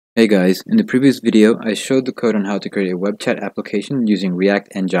Hey guys, in the previous video I showed the code on how to create a web chat application using React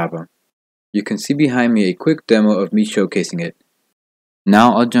and Java. You can see behind me a quick demo of me showcasing it.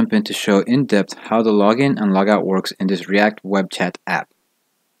 Now I'll jump in to show in depth how the login and logout works in this React web chat app.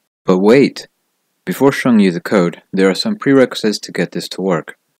 But wait! Before showing you the code, there are some prerequisites to get this to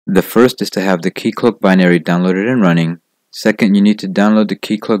work. The first is to have the Keycloak binary downloaded and running. Second, you need to download the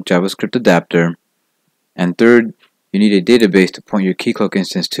Keycloak JavaScript adapter. And third, you need a database to point your Keycloak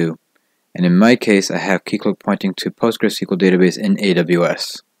instance to. And in my case, I have Keycloak pointing to PostgreSQL database in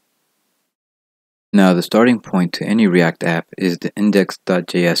AWS. Now the starting point to any React app is the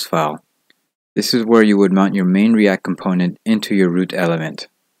index.js file. This is where you would mount your main React component into your root element.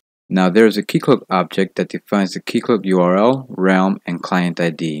 Now there is a Keycloak object that defines the Keycloak URL, realm, and client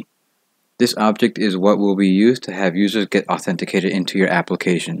ID. This object is what will be used to have users get authenticated into your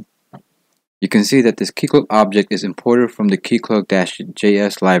application. You can see that this Keycloak object is imported from the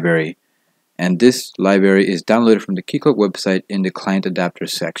Keycloak-js library, and this library is downloaded from the Keycloak website in the client adapter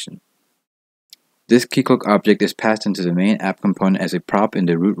section. This Keycloak object is passed into the main app component as a prop in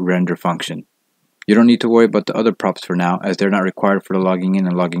the root render function. You don't need to worry about the other props for now, as they're not required for the logging in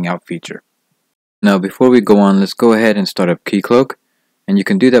and logging out feature. Now before we go on, let's go ahead and start up Keycloak, and you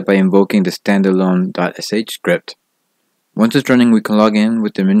can do that by invoking the standalone.sh script. Once it's running, we can log in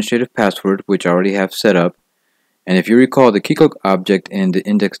with the administrative password, which I already have set up. And if you recall, the Keycloak object in the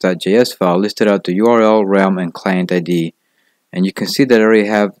index.js file listed out the URL, realm, and client ID. And you can see that I already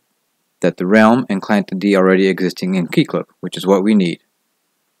have that the realm and client ID are already existing in Keycloak, which is what we need.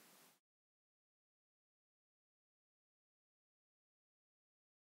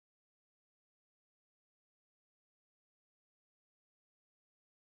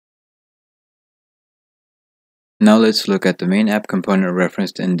 Now let's look at the main app component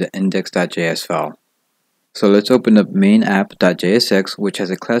referenced in the index.js file. So let's open up main app.jsx, which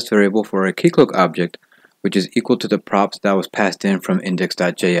has a class variable for a Keycloak object, which is equal to the props that was passed in from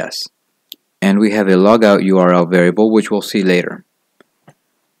index.js. And we have a logout URL variable, which we'll see later.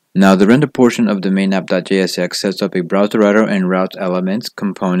 Now the render portion of the main app.jsx sets up a browser router and route elements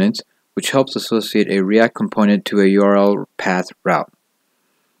component, which helps associate a React component to a URL path route.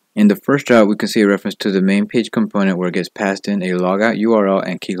 In the first route, we can see a reference to the main page component where it gets passed in a logout URL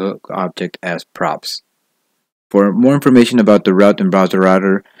and Keycloak object as props. For more information about the route and browser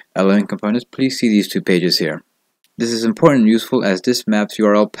router element components, please see these two pages here. This is important and useful as this maps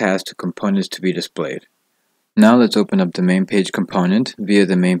URL paths to components to be displayed. Now let's open up the main page component via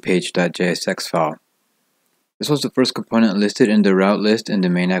the mainpage.jsx file. This was the first component listed in the route list in the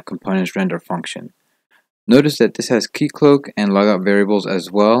main app components render function. Notice that this has Keycloak and logout variables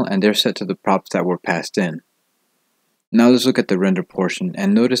as well, and they're set to the props that were passed in. Now let's look at the render portion,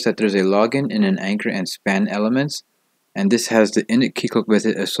 and notice that there's a login in an anchor and span elements, and this has the init Keycloak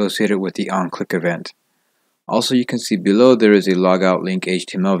method associated with the onClick event. Also, you can see below there is a logout link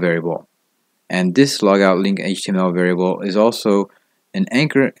HTML variable, and this logout link HTML variable is also an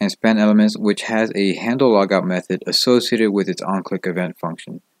anchor and span elements which has a handle logout method associated with its onClick event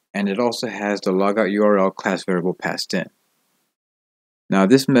function, and it also has the logout URL class variable passed in. Now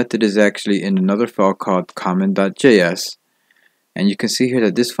this method is actually in another file called common.js, and you can see here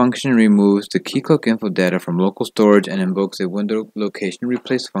that this function removes the Keycloak info data from local storage and invokes a window location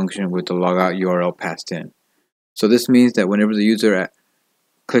replace function with the logout URL passed in. So this means that whenever the user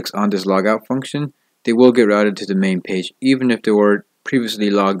clicks on this logout function, they will get routed to the main page even if they were previously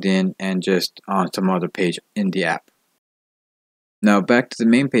logged in and just on some other page in the app. Now back to the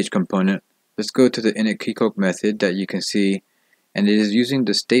main page component, let's go to the init Keycloak method that you can see, and it is using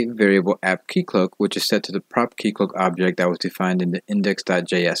the state variable app Keycloak, which is set to the prop Keycloak object that was defined in the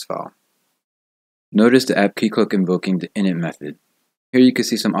index.js file. Notice the app Keycloak invoking the init method. Here you can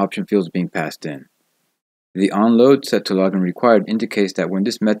see some option fields being passed in. The onload set to login required indicates that when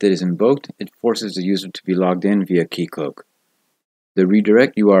this method is invoked, it forces the user to be logged in via Keycloak. The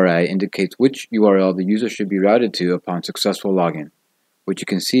redirect URI indicates which URL the user should be routed to upon successful login. What you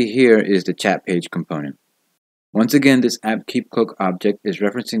can see here is the chat page component. Once again, this app Keycloak object is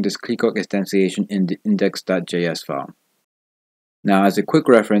referencing this Keycloak instantiation in the index.js file. Now as a quick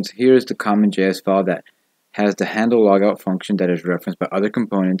reference, here is the common.js file that has the handle logout function that is referenced by other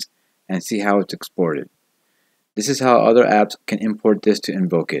components, and see how it's exported. This is how other apps can import this to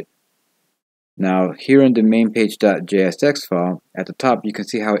invoke it. Now here in the mainpage.jsx file, at the top you can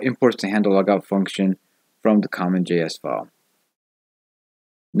see how it imports the handle logout function from the common.js file.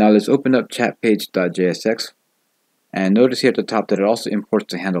 Now let's open up chatpage.jsx, and notice here at the top that it also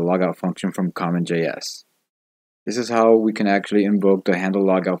imports the handle logout function from common.js. This is how we can actually invoke the handle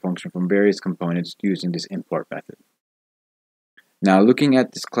logout function from various components using this import method. Now looking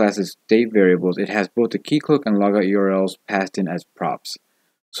at this class's state variables, it has both the Keycloak and Logout URLs passed in as props.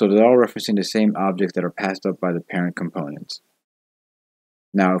 So they're all referencing the same objects that are passed up by the parent components.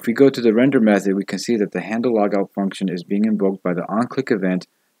 Now if we go to the render method, we can see that the handle logout function is being invoked by the onClick event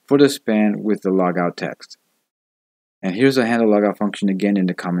for the span with the logout text. And here's the handle logout function again in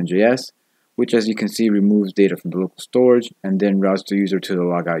the common.js, which as you can see removes data from the local storage and then routes the user to the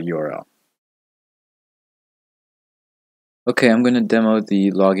logout URL. Okay, I'm going to demo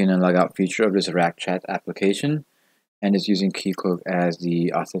the login and logout feature of this Rack Chat application, and it's using Keycloak as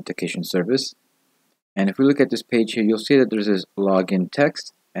the authentication service. And if we look at this page here, you'll see that there's this login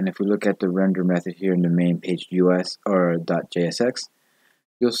text, and if we look at the render method here in the main page US or .jsx,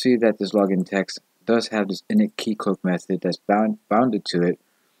 you'll see that this login text does have this init Keycloak method that's bounded to it,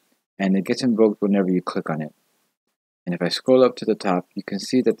 and it gets invoked whenever you click on it. And if I scroll up to the top, you can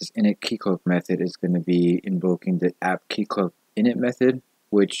see that this init Keycloak method is going to be invoking the app Keycloak init method,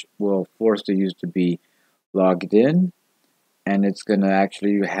 which will force the user to be logged in, and it's going to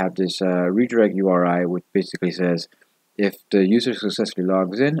actually have this redirect URI, which basically says if the user successfully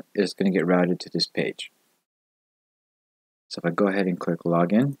logs in, it's going to get routed to this page. So if I go ahead and click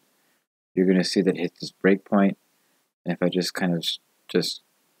login, you're going to see that it hits this breakpoint, and if I just kind of just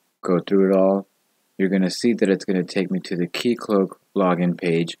go through it all, you're going to see that it's going to take me to the Keycloak login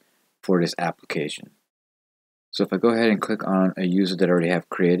page for this application. So if I go ahead and click on a user that I already have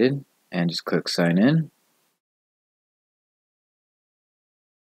created and just click sign in,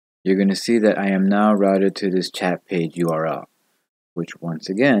 you're going to see that I am now routed to this chat page URL, which once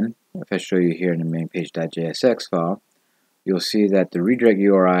again, if I show you here in the main page.jsx file, you'll see that the redirect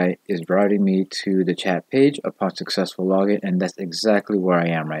URI is routing me to the chat page upon successful login, and that's exactly where I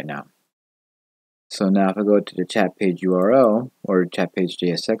am right now. So now if I go to the chat page URL or chat page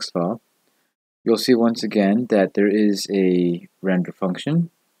JSX file, you'll see once again that there is a render function.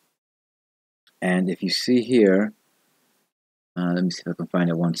 And if you see here, let me see if I can find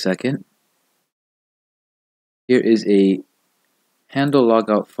it 1 second. Here is a handle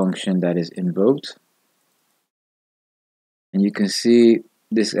logout function that is invoked. And you can see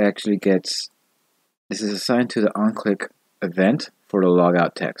this actually this is assigned to the onClick event for the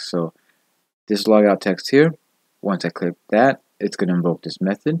logout text. So this logout text here, once I click that, it's going to invoke this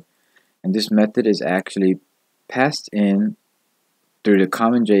method. And this method is actually passed in through the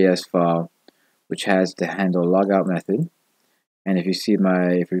common.js file, which has the handle logout method. And if you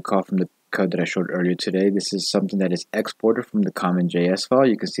recall from the code that I showed earlier today, this is something that is exported from the common.js file.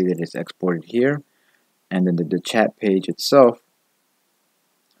 You can see that it's exported here. And then the chat page itself,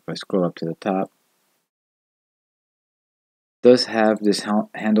 if I scroll up to the top, does have this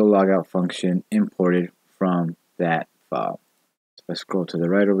handle logout function imported from that file. If I scroll to the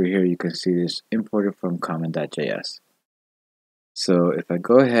right over here, you can see this imported from common.js. So if I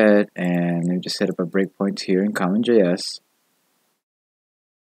go ahead and let me just set up a breakpoint here in common.js,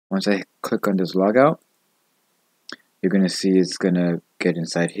 once I click on this logout, you're going to see it's going to get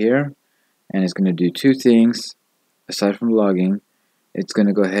inside here, and it's going to do two things aside from logging. It's going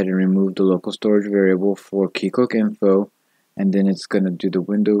to go ahead and remove the local storage variable for Keycloak info, and then it's going to do the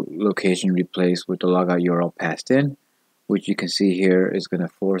window location replace with the logout URL passed in, which you can see here is going to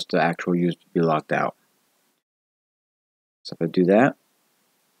force the actual user to be logged out. So if I do that,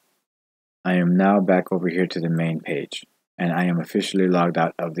 I am now back over here to the main page, and I am officially logged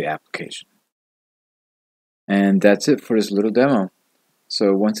out of the application. And that's it for this little demo.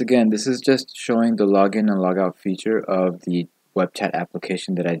 So once again, this is just showing the login and logout feature of the web chat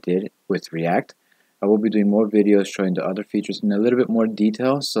application that I did with React. I will be doing more videos showing the other features in a little bit more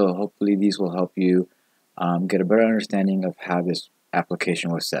detail, so hopefully these will help you get a better understanding of how this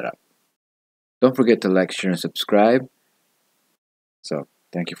application was set up. Don't forget to like, share, and subscribe. So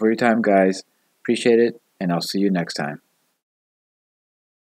thank you for your time, guys. Appreciate it, and I'll see you next time.